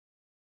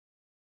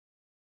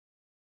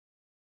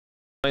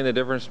The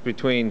difference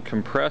between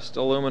compressed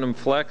aluminum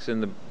flex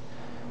in the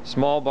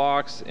small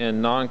box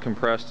and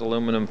non-compressed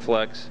aluminum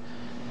flex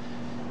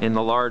in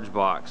the large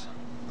box.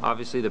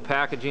 Obviously the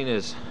packaging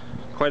is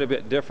quite a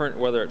bit different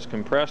whether it's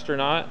compressed or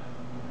not.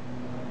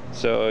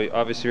 So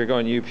obviously if you're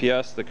going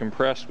UPS, the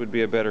compressed would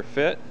be a better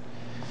fit.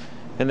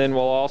 And then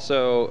we'll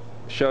also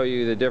show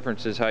you the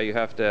differences, how you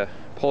have to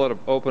pull it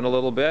open a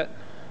little bit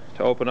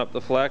to open up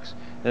the flex,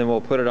 and then we'll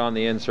put it on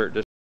the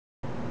insert.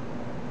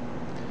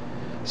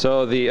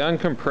 So the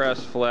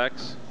uncompressed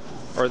flex,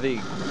 or the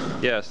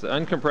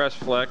uncompressed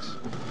flex,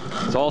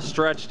 it's all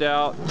stretched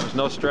out, there's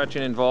no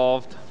stretching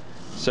involved,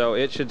 so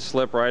it should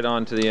slip right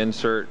onto the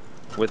insert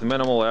with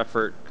minimal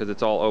effort because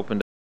it's all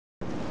opened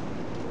up.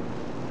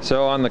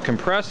 So on the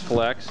compressed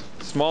flex,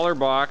 smaller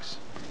box,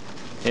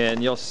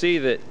 and you'll see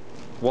that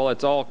while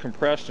it's all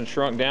compressed and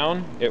shrunk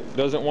down, it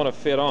doesn't want to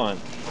fit on.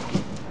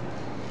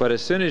 But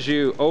as soon as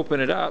you open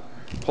it up,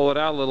 pull it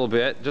out a little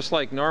bit, just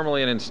like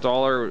normally an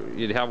installer,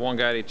 you'd have one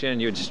guy at each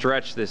end, you'd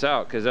stretch this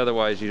out because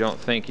otherwise you don't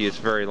think it's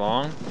very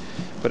long.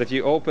 But if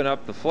you open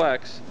up the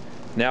flex,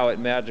 now it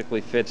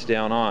magically fits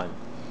down on.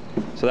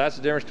 So that's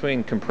the difference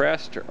between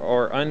compressed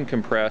or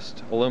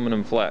uncompressed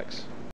aluminum flex.